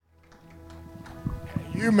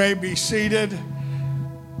You may be seated.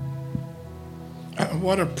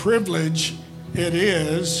 What a privilege it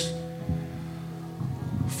is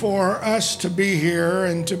for us to be here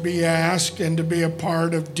and to be asked and to be a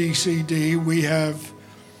part of DCD. We have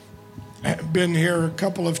been here a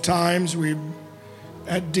couple of times.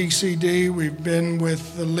 At DCD, we've been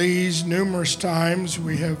with the Lees numerous times.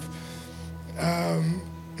 We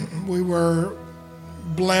were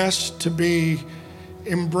blessed to be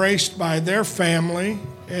embraced by their family,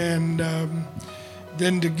 and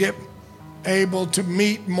then to get able to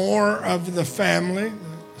meet more of the family.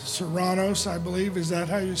 Serranos, I believe, is that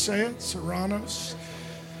how you say it? Serranos?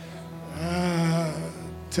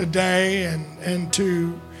 Today, and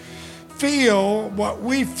to feel what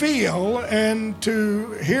we feel and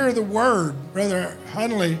to hear the word. Brother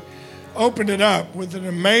Hunley opened it up with an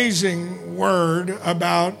amazing word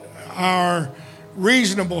about our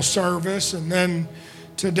reasonable service, and then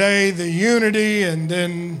today the unity, and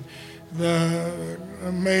then the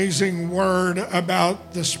amazing word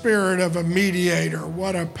about the spirit of a mediator.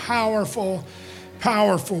 What a powerful,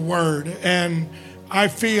 powerful word. And I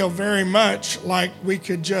feel very much like we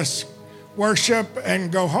could just worship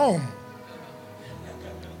and go home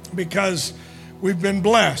because we've been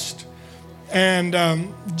blessed. And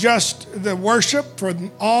just the worship, for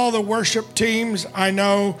all the worship teams, I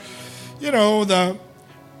know,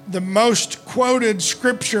 the most quoted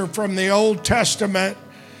scripture from the Old Testament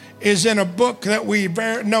is in a book that we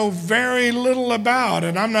know very little about.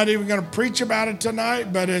 And I'm not even going to preach about it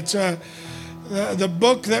tonight, but it's the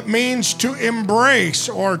book that means to embrace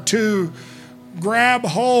or to grab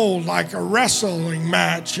hold like a wrestling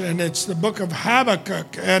match. And it's the book of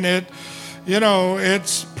Habakkuk. And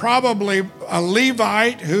it's probably a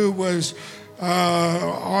Levite who was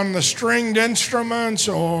on the stringed instruments,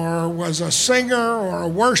 or was a singer or a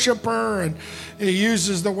worshiper, and he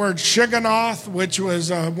uses the word Shigionoth, which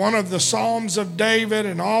was one of the Psalms of David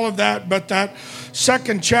and all of that. But that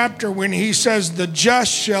second chapter, when he says the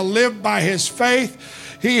just shall live by his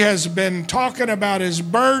faith, he has been talking about his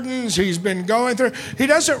burdens he's been going through. He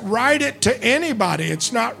doesn't write it to anybody.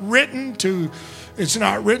 It's not written to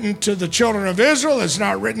the children of Israel. It's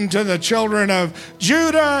not written to the children of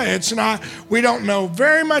Judah. We don't know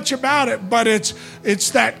very much about it, but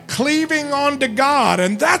it's that cleaving onto God.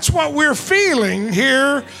 And that's what we're feeling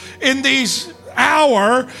here in these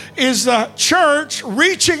hour, is the church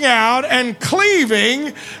reaching out and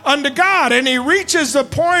cleaving unto God. And he reaches the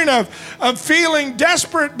point of feeling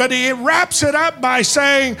desperate, but he wraps it up by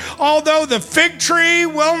saying, although the fig tree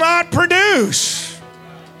will not produce,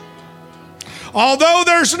 although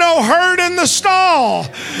there's no herd in the stall,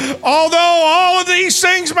 although all of these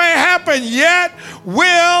things may happen, yet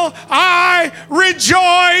will I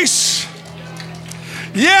rejoice.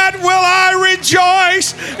 Yet will I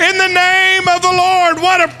rejoice in the name of the Lord.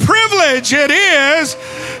 What a privilege it is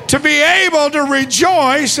to be able to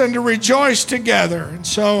rejoice and to rejoice together. And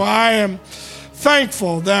so I am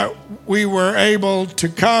thankful that we were able to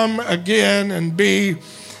come again and be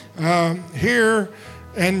here,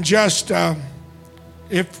 and just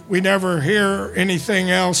if we never hear anything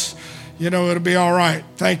else, it'll be all right.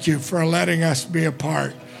 Thank you for letting us be a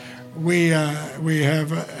part. We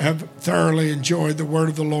have thoroughly enjoyed the word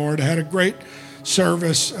of the Lord. Had a great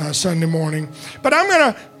service Sunday morning. But I'm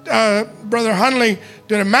going to, Brother Hunley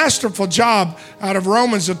did a masterful job out of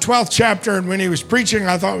Romans, the 12th chapter. And when he was preaching,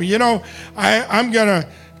 I thought, I'm going to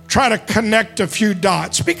try to connect a few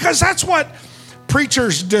dots, because that's what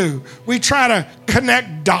preachers do. We try to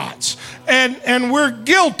connect dots. And we're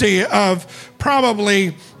guilty of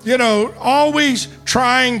probably, always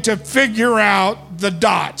trying to figure out the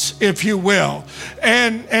dots, if you will,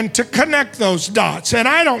 and to connect those dots. And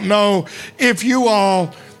I don't know if you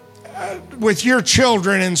all, with your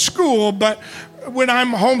children in school, but when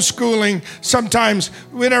I'm homeschooling, sometimes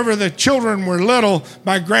whenever the children were little,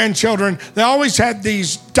 my grandchildren, they always had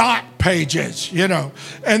these dot pages,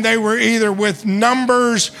 and they were either with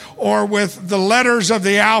numbers or with the letters of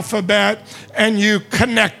the alphabet, and you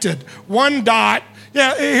connected one dot.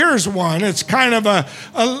 Yeah, here's one. It's kind of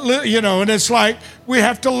and it's like we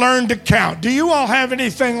have to learn to count. Do you all have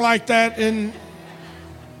anything like that? And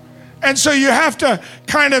so you have to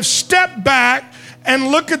kind of step back and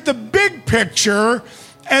look at the big picture,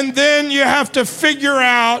 and then you have to figure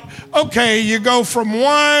out, okay, you go from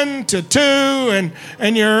 1 to 2,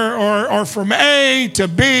 and you're or from A to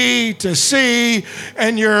B to C,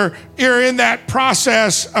 and you're in that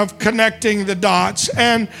process of connecting the dots.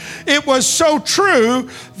 And it was so true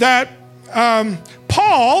that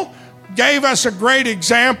Paul gave us a great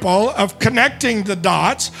example of connecting the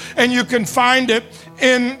dots, and you can find it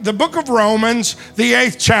in the book of Romans, the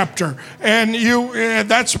 8th chapter. And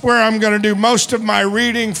that's where I'm going to do most of my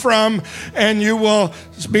reading from, and you will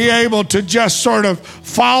be able to just sort of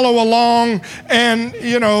follow along. And,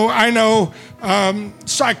 I know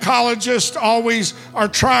psychologists always are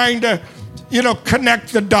trying to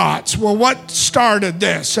connect the dots. Well, what started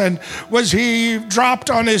this? And was he dropped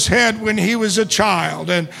on his head when he was a child?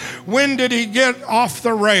 And when did he get off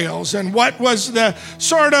the rails? And what was the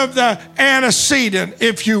sort of the antecedent,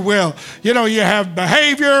 if you will? You have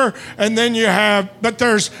behavior, and then but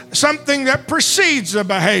there's something that precedes the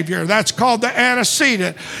behavior. That's called the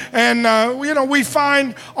antecedent. And, we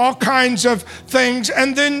find all kinds of things.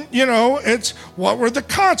 And then, it's what were the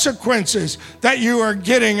consequences that you are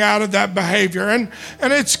getting out of that behavior? And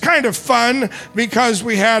it's kind of fun because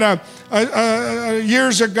we had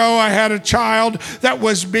years ago, I had a child that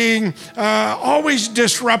was being always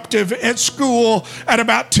disruptive at school at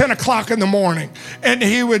about 10 o'clock in the morning. And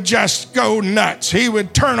he would just go nuts. He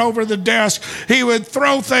would turn over the desk. He would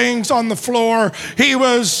throw things on the floor. He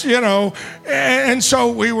was, and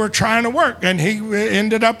so we were trying to work. And he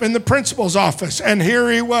ended up in the principal's office. And here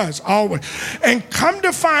he was, always. And come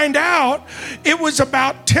to find out, it was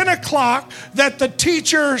about 10 o'clock that the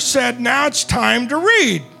teacher said, now it's time to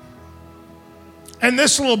read. And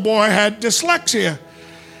this little boy had dyslexia,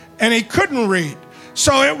 and he couldn't read.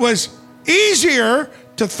 So it was easier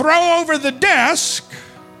to throw over the desk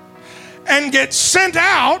and get sent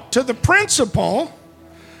out to the principal.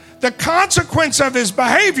 The consequence of his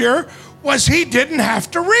behavior was he didn't have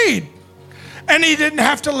to read. And he didn't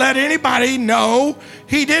have to let anybody know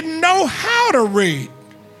he didn't know how to read.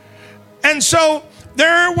 And so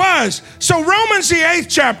there it was. So Romans, the 8th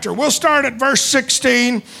chapter, we'll start at verse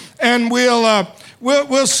 16, and we'll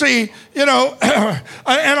see, and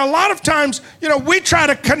a lot of times, we try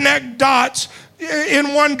to connect dots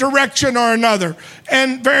in one direction or another.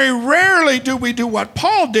 And very rarely do we do what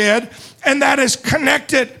Paul did, and that is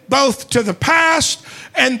connect it both to the past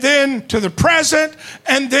and then to the present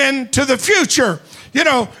and then to the future.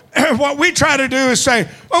 What we try to do is say,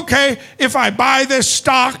 okay, if I buy this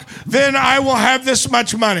stock, then I will have this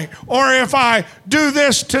much money. Or if I do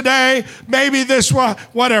this today, maybe this will,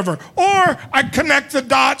 whatever. Or I connect the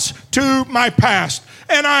dots to my past.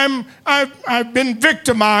 And I've been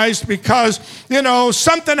victimized because,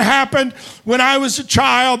 something happened when I was a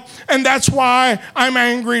child, and that's why I'm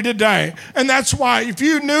angry today. And that's why if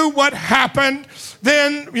you knew what happened,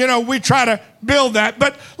 then, we try to build that.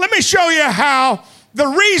 But let me show you how the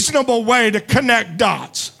reasonable way to connect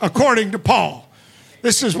dots, according to Paul.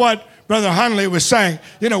 This is what Brother Hunley was saying.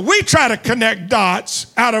 We try to connect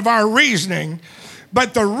dots out of our reasoning,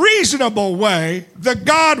 but the reasonable way, the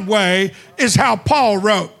God way, is how Paul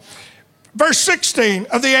wrote. Verse 16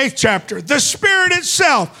 of the 8th chapter, the Spirit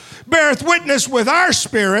itself beareth witness with our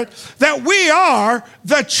spirit that we are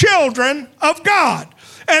the children of God.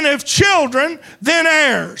 And if children, then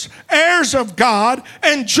heirs, heirs of God,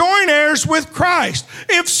 and joint heirs with Christ,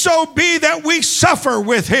 if so be that we suffer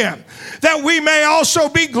with him, that we may also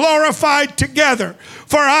be glorified together.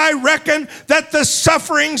 For I reckon that the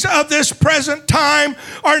sufferings of this present time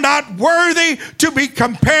are not worthy to be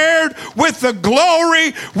compared with the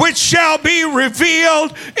glory which shall be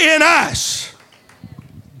revealed in us.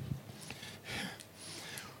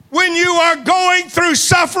 When you are going through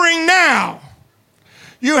suffering now,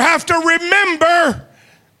 you have to remember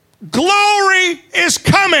glory is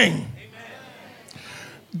coming. Amen.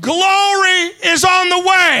 Glory is on the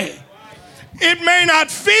way. It may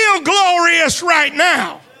not feel glorious right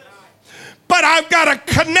now, but I've got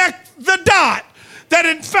to connect the dot that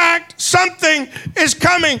in fact something is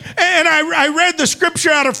coming. And I read the scripture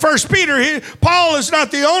out of 1 Peter. Paul is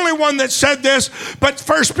not the only one that said this, but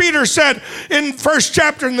 1 Peter said in 1st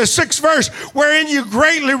chapter in the 6th verse, wherein you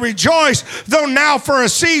greatly rejoice, though now for a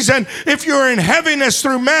season, if you are in heaviness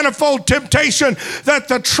through manifold temptation, that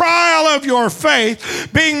the trial of your faith,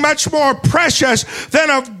 being much more precious than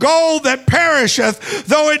of gold that perisheth,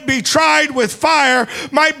 though it be tried with fire,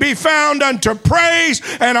 might be found unto praise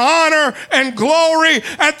and honor and glory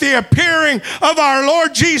at the appearing of our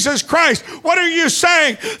Lord Jesus Christ. What are you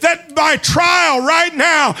saying? That my trial right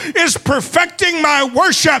now is perfecting my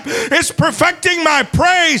worship. It's perfecting my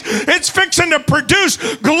praise. It's fixing to produce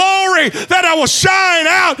glory that I will shine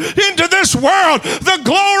out into this world. The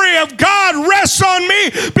glory of God rests on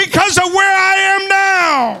me because of where I am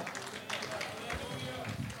now.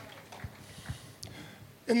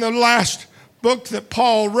 In the last book that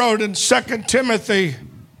Paul wrote in 2 Timothy,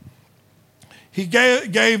 he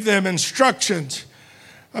gave them instructions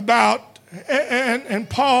about, and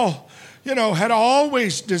Paul, had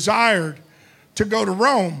always desired to go to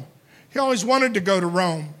Rome. He always wanted to go to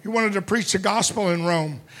Rome. He wanted to preach the gospel in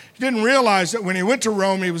Rome. He didn't realize that when he went to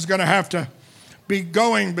Rome, he was going to have to be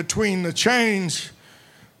going between the chains,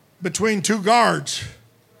 between two guards.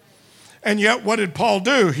 And yet, what did Paul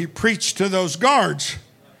do? He preached to those guards.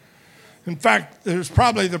 In fact, there's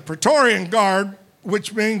probably the Praetorian Guard,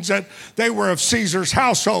 which means that they were of Caesar's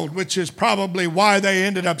household, which is probably why they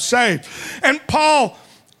ended up saved. And Paul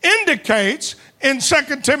indicates in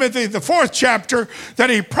 2 Timothy, the 4th chapter, that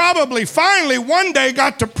he probably finally one day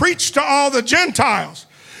got to preach to all the Gentiles.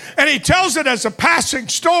 And he tells it as a passing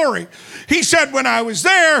story. He said, when I was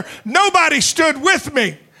there, nobody stood with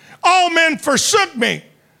me. All men forsook me.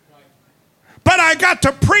 But I got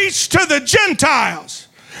to preach to the Gentiles.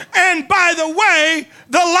 And by the way,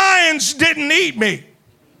 the lions didn't eat me.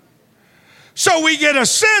 So we get a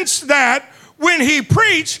sense that when he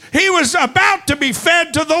preached, he was about to be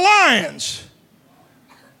fed to the lions.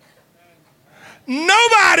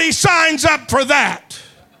 Nobody signs up for that.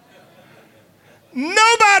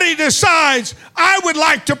 Nobody decides, I would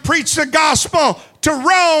like to preach the gospel to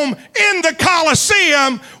Rome in the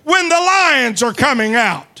Colosseum when the lions are coming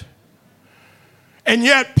out. And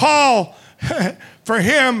yet Paul, for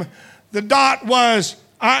him, the dot was,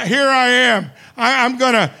 here I am. I'm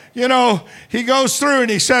going to, he goes through and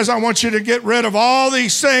he says, I want you to get rid of all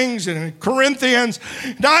these things. And in Corinthians,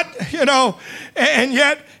 and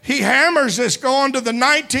yet he hammers this. Go on to the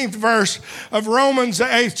 19th verse of Romans, the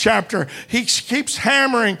 8th chapter. He keeps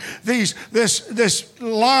hammering this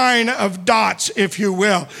line of dots, if you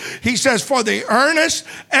will. He says, for the earnest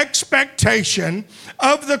expectation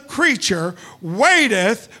of the creature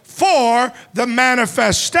waiteth for the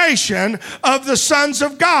manifestation of the sons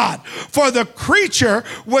of God. For the creature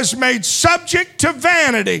was made subject to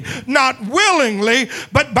vanity, not willingly,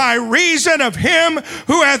 but by reason of him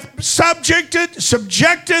who hath subjected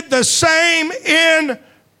the same in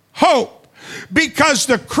hope. Because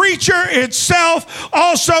the creature itself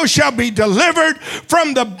also shall be delivered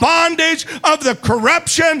from the bondage of the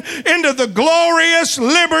corruption into the glorious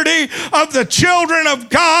liberty of the children of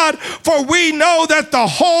God. For we know that the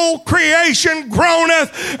whole creation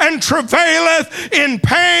groaneth and travaileth in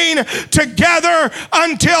pain together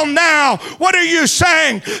until now. What are you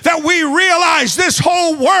saying? That we realize this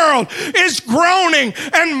whole world is groaning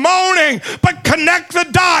and moaning, but connect the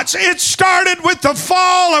dots. It started with the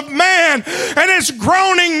fall of man, and it's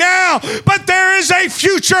groaning now, but there is a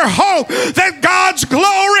future hope that God's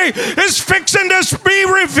glory is fixing to be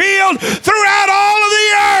revealed throughout all of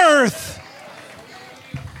the earth.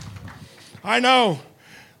 I know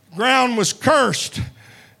ground was cursed,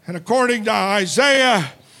 and according to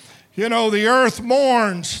Isaiah, the earth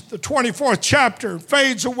mourns. The 24th chapter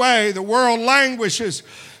fades away. The world languishes,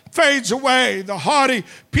 fades away. The haughty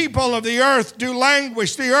people of the earth do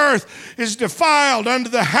languish. The earth is defiled under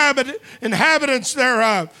the inhabitants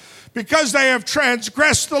thereof, because they have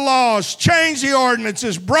transgressed the laws, changed the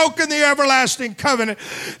ordinances, broken the everlasting covenant.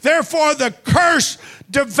 Therefore the curse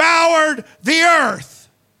devoured the earth.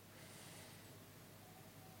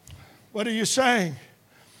 What are you saying?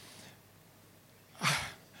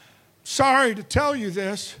 Sorry to tell you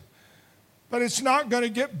this, but it's not going to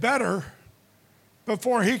get better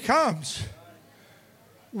before he comes.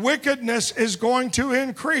 Wickedness is going to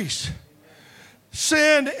increase.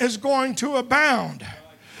 Sin is going to abound.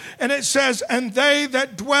 And it says, and they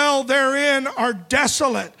that dwell therein are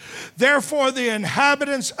desolate. Therefore the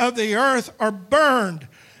inhabitants of the earth are burned,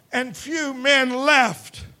 and few men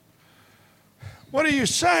left. What are you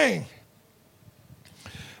saying?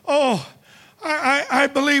 Oh, I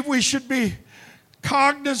believe we should be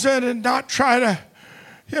cognizant and not try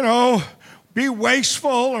to, be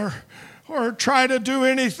wasteful or try to do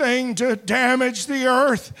anything to damage the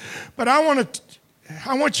earth. But I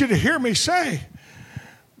want you to hear me say,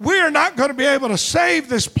 we are not going to be able to save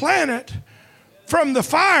this planet from the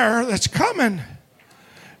fire that's coming.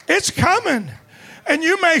 It's coming. And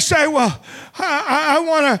you may say, well, I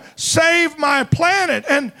want to save my planet.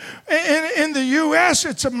 And in the U.S.,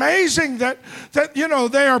 it's amazing that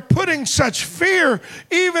they are putting such fear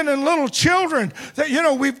even in little children that,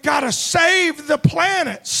 we've got to save the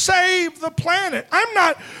planet. Save the planet. I'm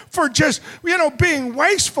not for just, being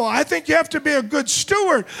wasteful. I think you have to be a good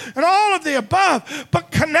steward and all of the above.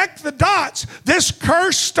 But connect the dots. This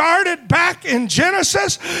curse started back in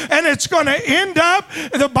Genesis, and it's going to end up,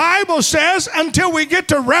 the Bible says, until we get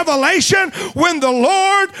to Revelation, when the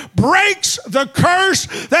Lord breaks the curse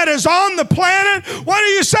that is on the planet. What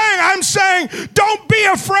are you saying? I'm saying, don't be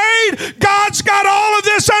afraid. God's got all of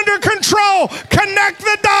this under control. Connect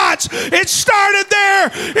the dots. It started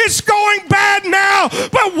there. It's going bad now,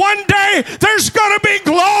 but one day there's going to be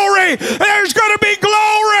glory. There's going to be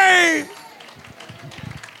glory.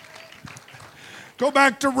 Go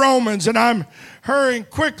back to Romans, and I'm hurrying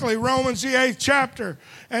quickly. Romans, the 8th chapter.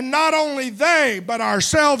 And not only they, but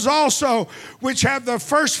ourselves also, which have the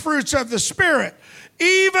first fruits of the Spirit,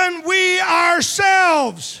 even we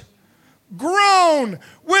ourselves groan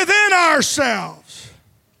within ourselves.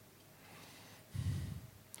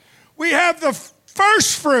 We have the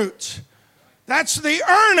first fruits. That's the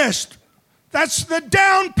earnest. That's the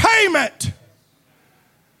down payment.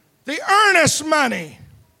 The earnest money.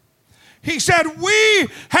 He said, we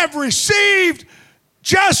have received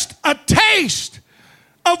just a taste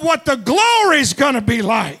of what the glory's going to be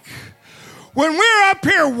like. When we're up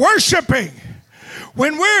here worshiping,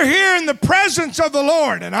 when we're here in the presence of the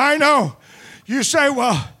Lord, and I know you say,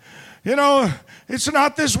 well, you know, it's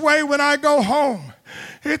not this way when I go home.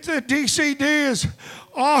 The DCD is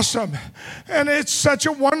awesome, and it's such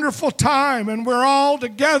a wonderful time, and we're all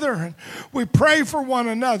together, and we pray for one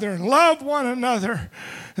another and love one another.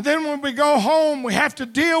 And then when we go home, we have to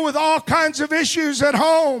deal with all kinds of issues at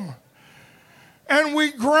home, and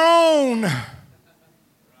we groan.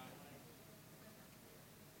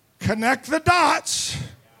 Connect the dots.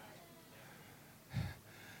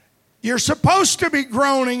 You're supposed to be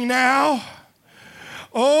groaning now.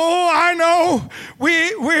 Oh, I know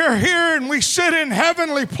we're here and we sit in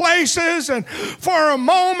heavenly places, and for a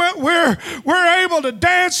moment we're able to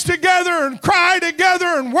dance together and cry together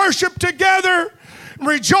and worship together,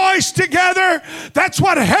 rejoice together. That's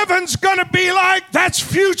what heaven's going to be like. That's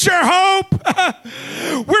future hope.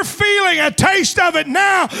 We're feeling a taste of it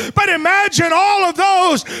now, but imagine all of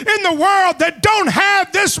those in the world that don't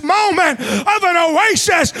have this moment of an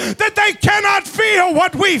oasis, that they cannot feel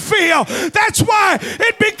what we feel. That's why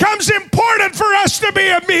it becomes important for us to be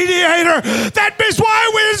a mediator. That is why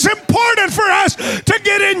it's important for us to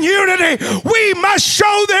get in unity. We must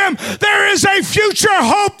show them there is a future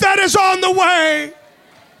hope that is on the way.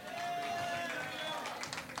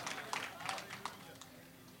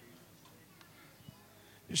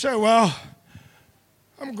 You say, well,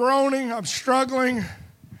 I'm groaning, I'm struggling.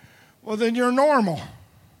 Well, then you're normal.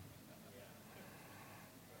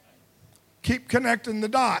 Keep connecting the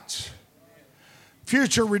dots.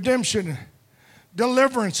 Future redemption,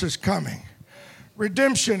 deliverance is coming.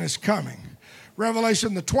 Redemption is coming.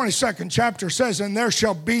 Revelation, the 22nd chapter says, and there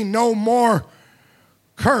shall be no more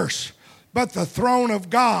curse, but the throne of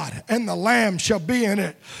God and the Lamb shall be in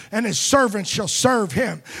it, and his servants shall serve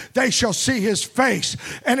him. They shall see his face,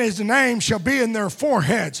 and his name shall be in their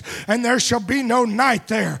foreheads, and there shall be no night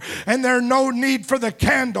there, and there no need for the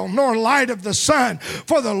candle, nor light of the sun,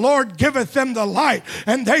 for the Lord giveth them the light,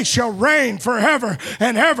 and they shall reign forever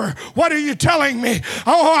and ever. What are you telling me?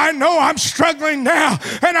 Oh, I know I'm struggling now,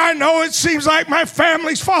 and I know it seems like my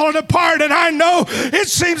family's falling apart, and I know it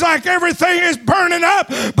seems like everything is burning up,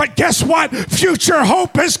 but guess what? Future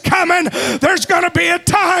hope is coming. There's going to be a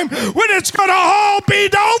time when it's going to all be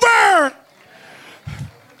over.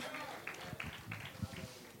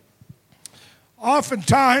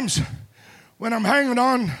 Oftentimes, when I'm hanging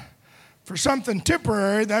on for something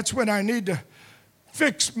temporary, that's when I need to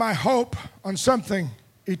fix my hope on something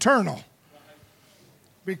eternal.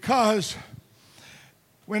 Because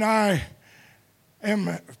when I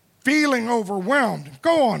am feeling overwhelmed.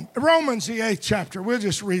 Go on. Romans, the 8th chapter. We'll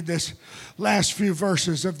just read this last few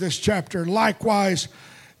verses of this chapter. Likewise,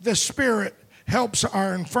 the Spirit helps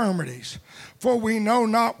our infirmities, for we know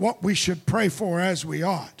not what we should pray for as we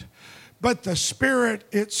ought. But the Spirit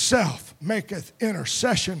itself maketh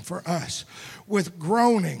intercession for us with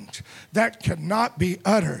groanings that cannot be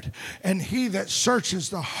uttered. And he that searches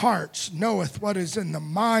the hearts knoweth what is in the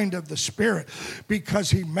mind of the Spirit,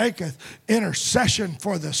 because he maketh intercession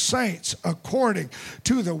for the saints according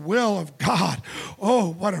to the will of God.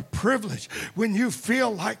 Oh, what a privilege when you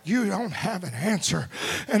feel like you don't have an answer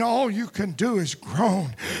and all you can do is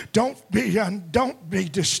groan. Don't be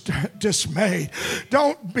dismayed.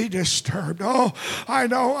 Don't be disturbed. Oh, I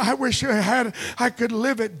know. I wish I could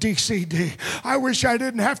live at DCD. I wish I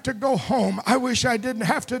didn't have to go home. I wish I didn't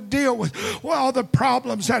have to deal with all the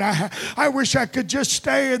problems that I have. I wish I could just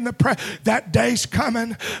stay in the that day's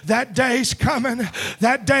coming. That day's coming.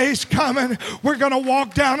 That day's coming. We're going to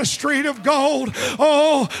walk down a street of gold.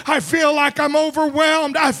 Oh, I feel like I'm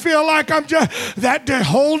overwhelmed. I feel like I'm just that day.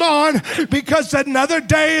 Hold on, because another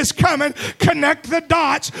day is coming. Connect the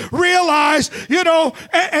dots. Realize,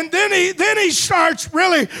 and then he starts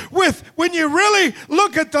really with, when you really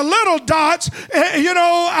look at the little dots,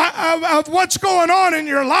 of what's going on in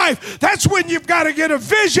your life, that's when you've got to get a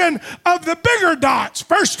vision of the bigger dots.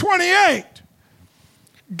 Verse 28.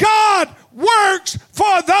 God works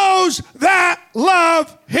for those that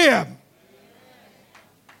love him.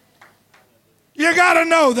 You got to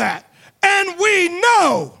know that. And we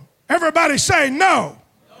know, everybody say no,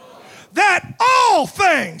 that all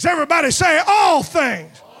things, everybody say all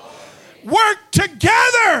things, work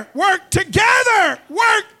together, work together,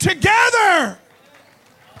 work together.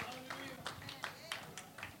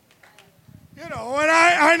 You know, and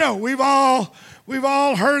I know we've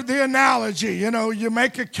all heard the analogy. You know, you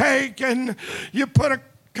make a cake and you put a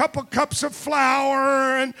couple cups of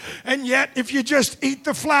flour, and yet if you just eat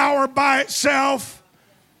the flour by itself,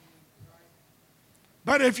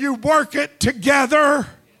 but if you work it together,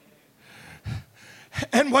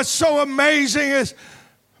 and what's so amazing is,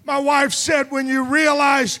 my wife said, when you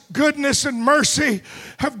realize goodness and mercy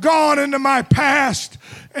have gone into my past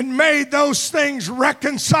and made those things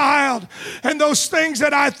reconciled, and those things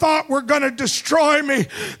that I thought were going to destroy me,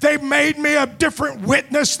 they made me a different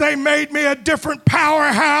witness. They made me a different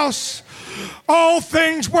powerhouse. All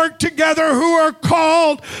things work together who are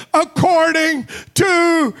called according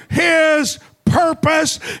to His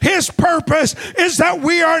purpose. His purpose is that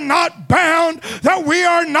we are not bound, that we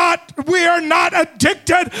are not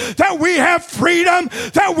addicted, that we have freedom,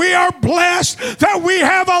 that we are blessed, that we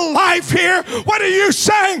have a life here. What are you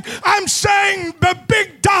saying? I'm saying the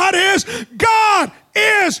big dot is God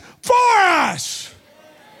is for us.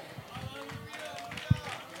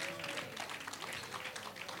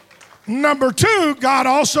 Number two, God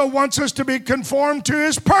also wants us to be conformed to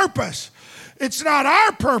His purpose. It's not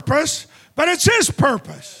our purpose, but it's His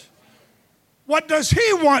purpose. What does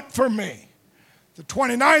He want for me? The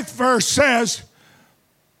 29th verse says,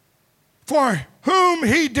 for whom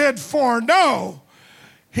He did foreknow,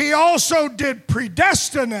 He also did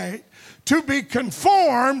predestinate to be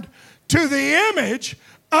conformed to the image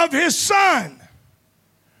of His Son.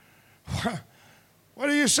 What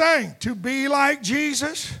are you saying? To be like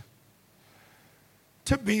Jesus?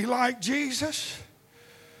 To be like Jesus?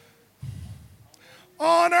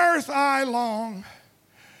 On earth I long.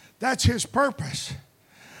 That's His purpose.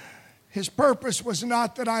 His purpose was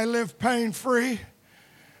not that I live pain-free.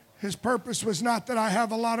 His purpose was not that I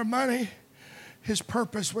have a lot of money. His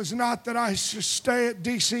purpose was not that I should stay at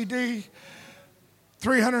DCD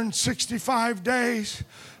 365 days.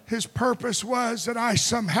 His purpose was that I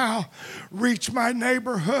somehow reach my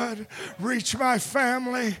neighborhood, reach my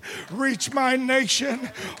family, reach my nation.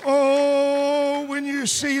 Oh, when you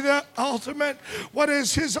see the ultimate, what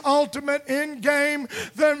is His ultimate end game?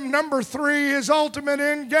 Then number three, His ultimate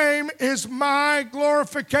end game is my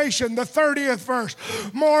glorification. The 30th verse.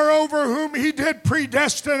 Moreover, whom He did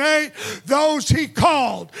predestinate, those He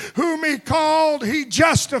called. Whom He called, He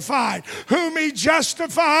justified. Whom He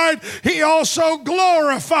justified, He also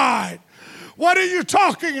glorified. What are you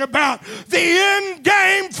talking about? The end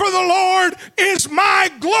game for the Lord is my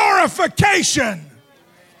glorification.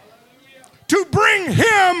 To bring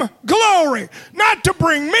Him glory. Not to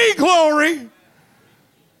bring me glory,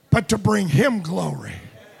 but to bring Him glory.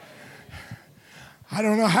 I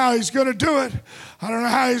don't know how He's going to do it. I don't know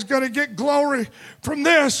how He's going to get glory from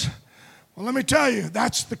this. Well, let me tell you,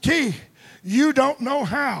 that's the key. You don't know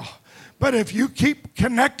how. But if you keep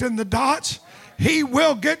connecting the dots, He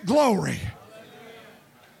will get glory.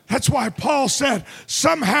 That's why Paul said,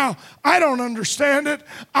 somehow, I don't understand it.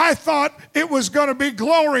 I thought it was going to be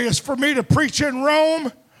glorious for me to preach in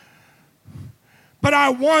Rome, but I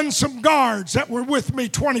won some guards that were with me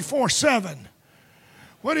 24/7.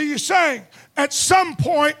 What are you saying? At some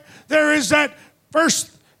point, there is that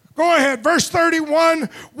verse, go ahead, verse 31.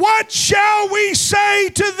 What shall we say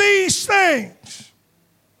to these things?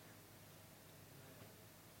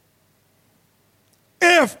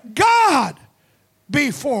 If God be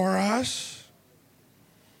for us.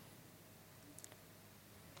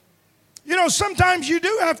 You know, sometimes you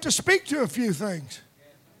do have to speak to a few things.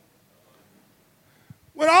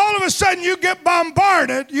 When all of a sudden you get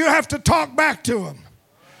bombarded, you have to talk back to them.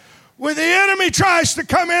 When the enemy tries to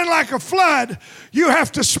come in like a flood, you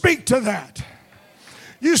have to speak to that.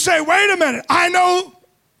 You say, wait a minute, I know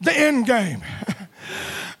the end game.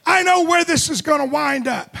 I know where this is going to wind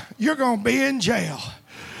up. You're going to be in jail.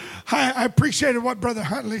 I appreciated what Brother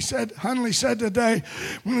Huntley said today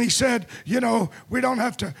when he said, you know, we don't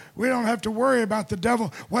have to worry about the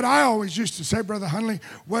devil. What I always used to say, Brother Huntley,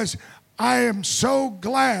 was I am so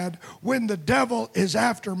glad when the devil is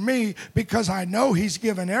after me because I know he's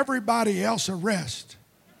given everybody else a rest.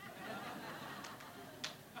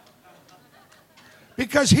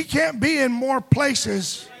 Because he can't be in more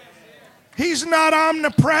places. He's not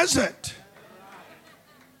omnipresent.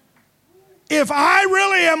 If I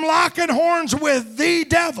really am locking horns with the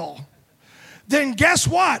devil, then guess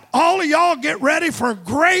what? All of y'all get ready for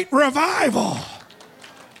great revival.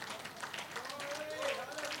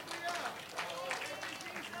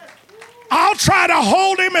 try to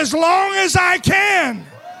hold him as long as I can.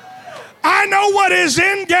 I know what his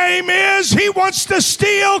end game is. He wants to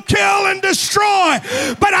steal, kill, and destroy.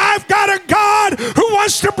 But I've got a God who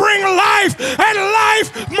wants to bring life and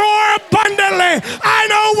life more abundantly. I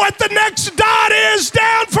know what the next dot is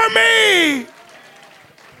down for me.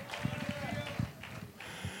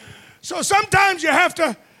 So sometimes you have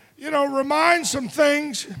to, remind some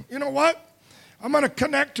things. You know what? I'm going to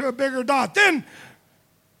connect to a bigger dot. Then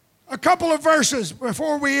a couple of verses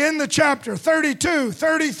before we end the chapter, 32,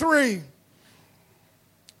 33.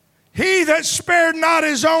 He that spared not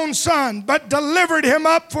his own son, but delivered him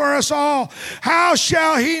up for us all, how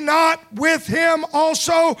shall he not with him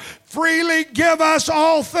also freely give us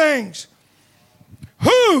all things?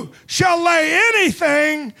 Who shall lay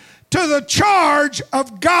anything to the charge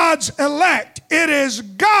of God's elect? It is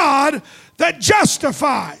God that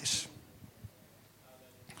justifies.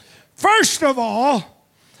 First of all,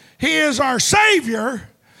 he is our Savior.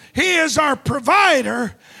 He is our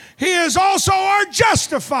provider. He is also our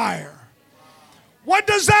justifier. What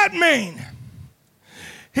does that mean?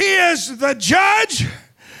 He is the judge,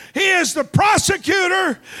 he is the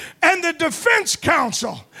prosecutor, and the defense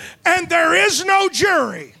counsel. And there is no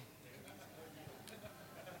jury.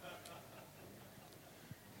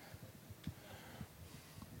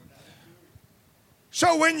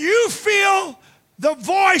 So when you feel the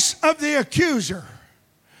voice of the accuser,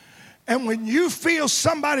 and when you feel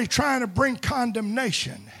somebody trying to bring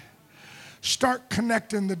condemnation, start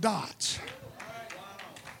connecting the dots.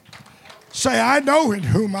 Say, I know in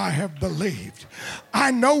whom I have believed.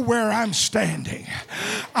 I know where I'm standing.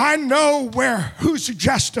 I know who's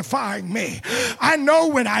justifying me. I know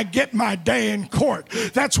when I get my day in court.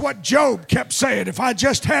 That's what Job kept saying. If I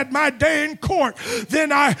just had my day in court,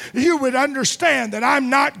 then you would understand that I'm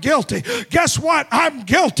not guilty. Guess what? I'm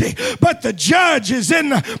guilty. But the judge is in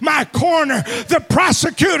my corner. The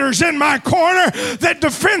prosecutor's in my corner. The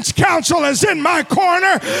defense counsel is in my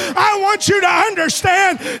corner. I want you to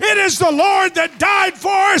understand it is the Lord that died for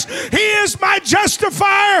us. He is my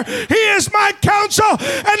justifier. He is my counsel.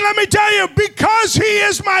 And let me tell you, because he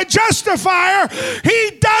is my justifier,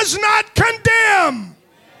 he does not condemn.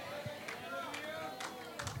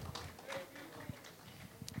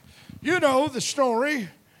 You know the story.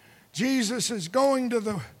 Jesus is going to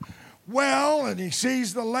the well and he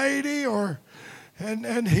sees the lady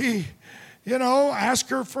and he asked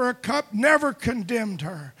her for a cup, never condemned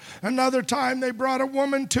her. Another time they brought a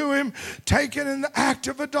woman to him taken in the act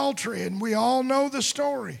of adultery, and we all know the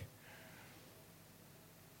story.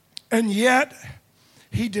 And yet,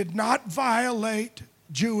 he did not violate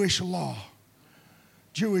Jewish law.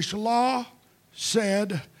 Jewish law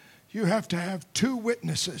said you have to have 2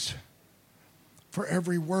 witnesses for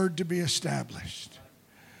every word to be established.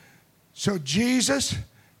 So Jesus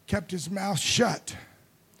kept his mouth shut.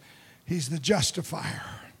 He's the justifier.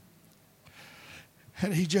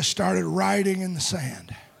 And he just started writing in the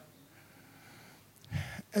sand.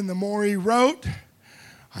 And the more he wrote,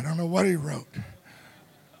 I don't know what he wrote.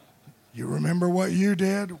 You remember what you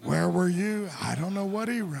did? Where were you? I don't know what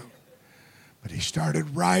he wrote. But he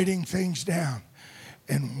started writing things down.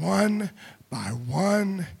 And one by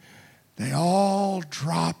one, they all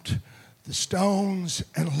dropped the stones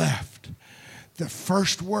and left. The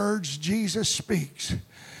first words Jesus speaks,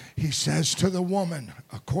 he says to the woman,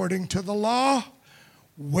 according to the law,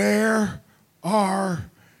 where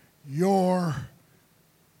are your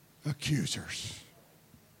accusers?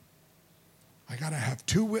 I got to have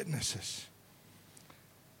 2 witnesses.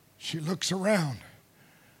 She looks around.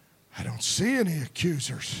 I don't see any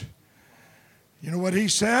accusers. You know what he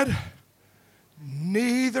said?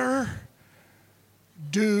 Neither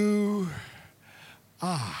do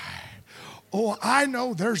I. Oh, I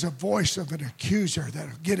know there's a voice of an accuser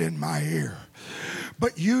that'll get in my ear.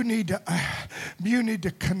 But you need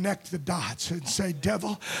to connect the dots and say,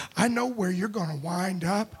 devil, I know where you're going to wind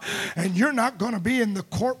up, and you're not going to be in the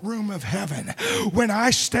courtroom of heaven. When I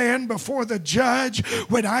stand before the judge,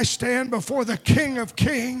 when I stand before the King of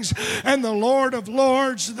Kings and the Lord of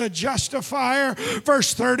Lords, the justifier,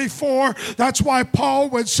 verse 34, that's why Paul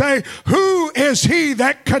would say, who is he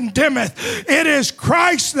that condemneth? It is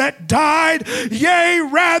Christ that died, yea,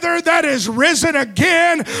 rather that is risen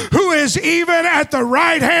again, who is even at the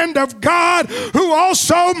right hand of God, who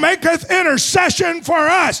also maketh intercession for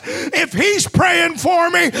us. If he's praying for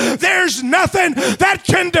me, there's nothing that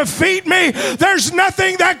can defeat me. There's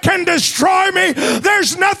nothing that can destroy me.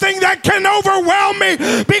 There's nothing that can overwhelm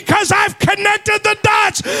me, because I've connected the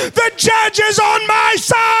dots. The judge is on my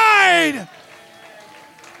side.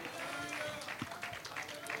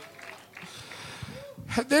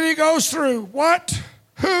 Then he goes through what,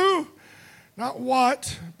 who, Not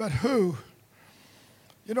what, but who.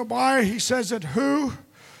 You know why he says it? Who?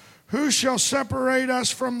 Who shall separate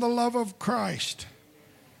us from the love of Christ?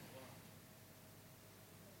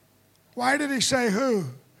 Why did he say who?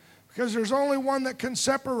 Because there's only one that can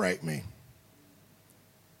separate me.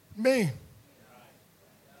 Me.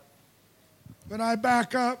 When I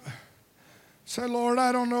back up, say, Lord,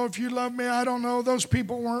 I don't know if you love me. I don't know. Those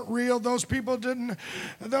people weren't real. Those people didn't.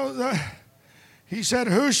 He said,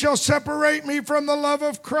 who shall separate me from the love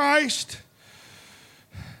of Christ?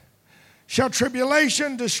 Shall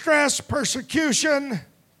tribulation, distress, persecution?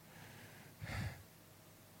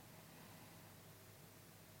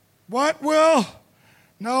 What will?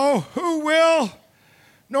 No, who will?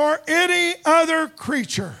 Nor any other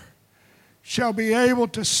creature shall be able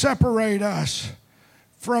to separate us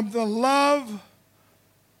from the love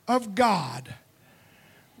of God,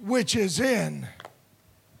 which is in.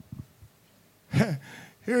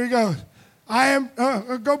 Here he goes. I am,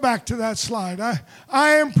 go back to that slide. I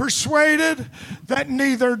am persuaded that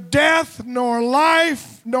neither death, nor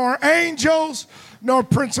life, nor angels, nor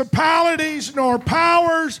principalities, nor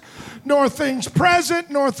powers, nor things present,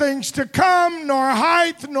 nor things to come, nor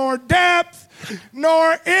height, nor depth,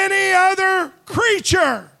 nor any other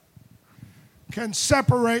creature can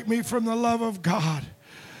separate me from the love of God.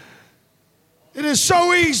 It is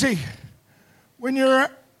so easy when you're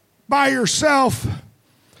by yourself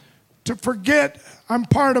to forget I'm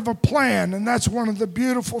part of a plan, and that's one of the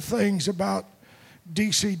beautiful things about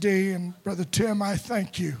DCD. And Brother Tim, I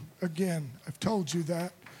thank you again. I've told you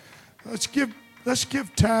that. Let's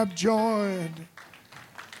give Tab Joy and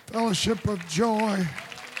Fellowship of Joy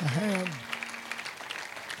a hand.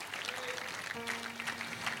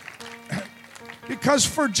 Because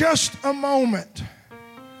for just a moment,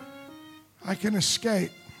 I can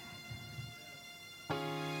escape.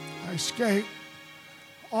 I escape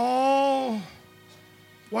all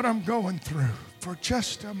what I'm going through for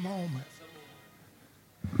just a moment.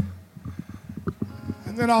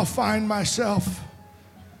 And then I'll find myself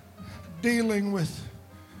dealing with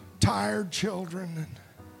tired children and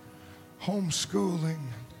homeschooling.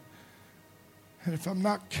 And if I'm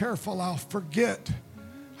not careful, I'll forget.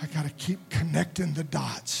 I got to keep connecting the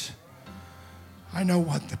dots. I know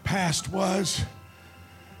what the past was.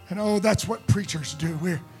 And that's what preachers do.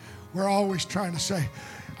 We're always trying to say,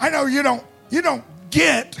 I know you don't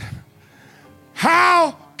get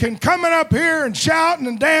how can coming up here and shouting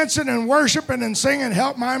and dancing and worshiping and singing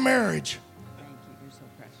help my marriage. Thank you. You're so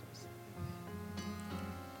precious.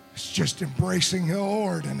 It's just embracing the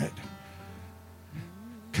Lord, and it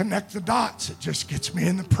connect the dots. It just gets me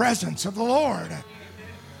in the presence of the Lord.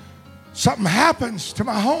 Something happens to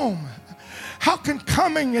my home. How can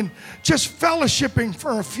coming and just fellowshipping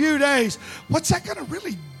for a few days, what's that going to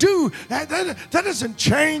really do? That doesn't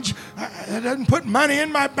change. That doesn't put money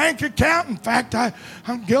in my bank account. In fact,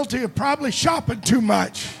 I'm guilty of probably shopping too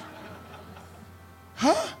much.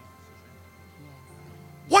 Huh?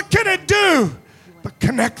 What can it do but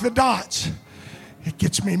connect the dots? It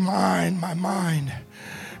gets me my mind.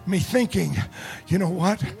 Me thinking, you know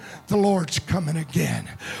what? The Lord's coming again.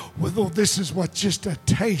 Well, this is what just a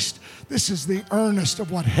taste. This is the earnest of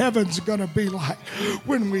what heaven's going to be like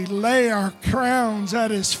when we lay our crowns at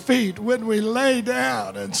his feet, when we lay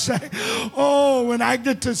down and say, oh, when I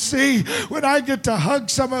get to hug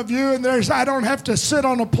some of you, and I don't have to sit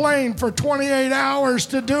on a plane for 28 hours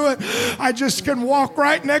to do it. I just can walk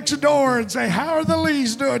right next door and say, how are the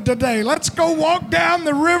Lees doing today? Let's go walk down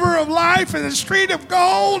the river of life and the street of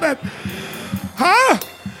gold. And,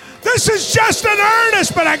 This is just an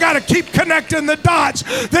earnest, but I got to keep connecting the dots.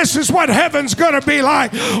 This is what heaven's going to be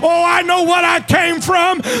like. Oh, I know what I came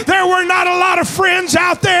from. There were not a lot of friends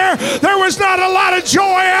out there. There was not a lot of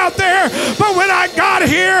joy out there. But when I got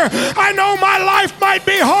here, I know my life might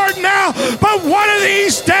be hard now, but one of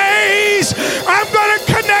these days, I'm going to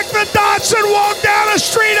connect the dots and walk down a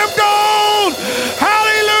street of gold.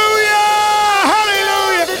 Hallelujah!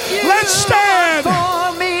 Hallelujah! Let's stand.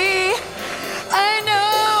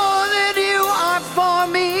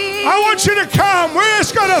 I want you to come. We're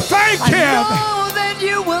just going to thank him. I know that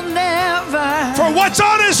you will never for what's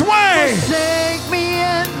on his way. Forsake me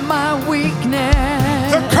in my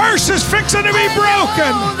weakness. The curse is fixing to be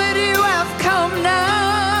broken. I know that you have come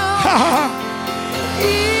now.